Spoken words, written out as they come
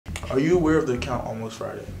Are you aware of the account Almost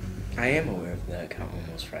Friday? I am aware of the account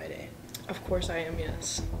Almost Friday. Of course I am,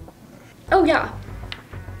 yes. Oh yeah,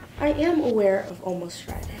 I am aware of Almost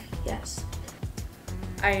Friday, yes.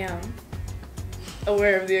 I am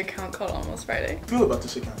aware of the account called Almost Friday. What do you feel about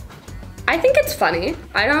this account? I think it's funny.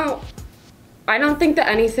 I don't think that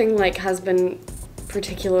anything like has been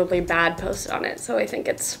particularly bad posted on it, so I think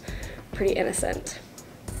it's pretty innocent.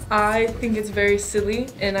 I think it's very silly,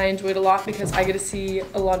 and I enjoy it a lot because I get to see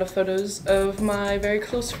a lot of photos of my very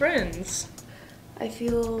close friends. I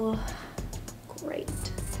feel great.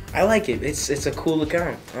 I like it. It's a cool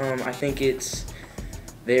account. I think it's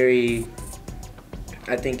very.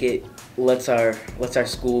 I think it lets our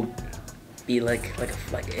school be like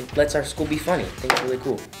it lets our school be funny. I think it's really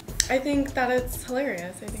cool. I think that it's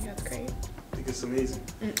hilarious. I think that's great. I think it's amazing.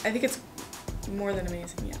 I think it's more than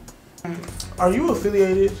amazing, yeah. Are you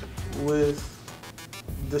affiliated with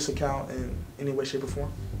this account in any way, shape, or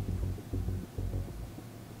form?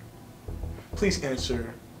 Please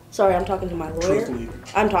answer. Sorry, I'm talking to my lawyer. Truthfully.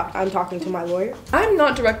 I'm talking to my lawyer. I'm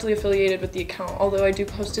not directly affiliated with the account, although I do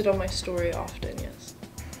post it on my story often, yes.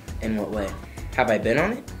 In what way? Have I been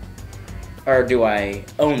on it? Or do I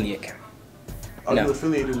own the account? Are No. you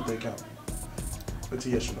affiliated with the account? It's a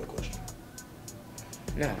yes or no question.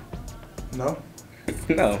 No. No?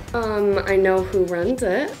 No. I know who runs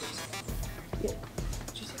it.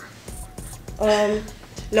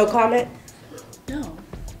 No comment? No,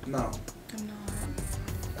 No. I'm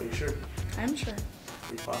not. Are you sure? I'm sure.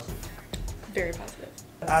 Are you positive? Very positive.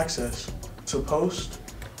 Access to post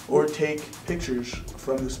or take pictures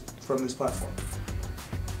from this platform.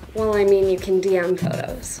 Well, I mean, you can DM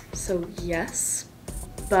photos, so yes,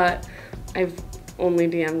 but I've only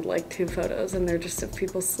DM'd like 2 photos and they're just of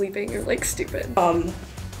people sleeping or like stupid.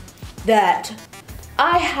 That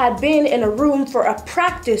I had been in a room for a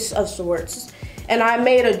practice of sorts and I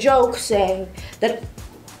made a joke saying that,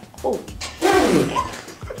 oh,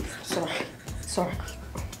 sorry.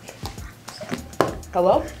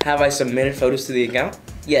 Hello? Have I submitted photos to the account?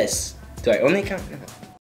 Yes. Do I own the account? No.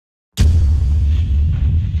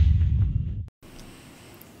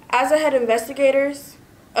 As the head investigators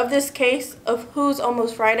of this case of Who's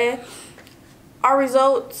Almost Friday, our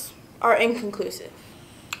results are inconclusive.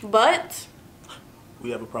 But We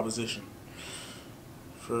have a proposition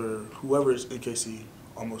for whoever is NKC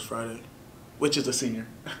Almost Friday, which is a senior.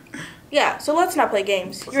 yeah, so let's not play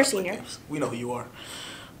games. Let's You're a not play senior. games. We know who you are.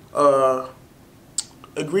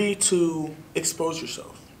 Agree to expose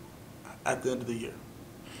yourself at the end of the year.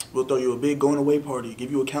 We'll throw you a big going away party,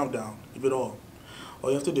 give you a countdown, give it all. All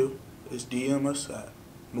you have to do is DM us at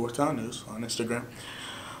Northtown News on Instagram.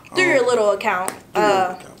 Do your little account.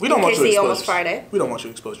 We don't want you to NKC expose Almost Friday. We don't want you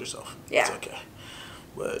to expose yourself. Yeah. It's okay.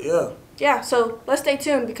 But yeah. Yeah, so let's stay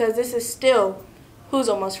tuned because this is still Who's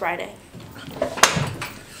Almost Friday.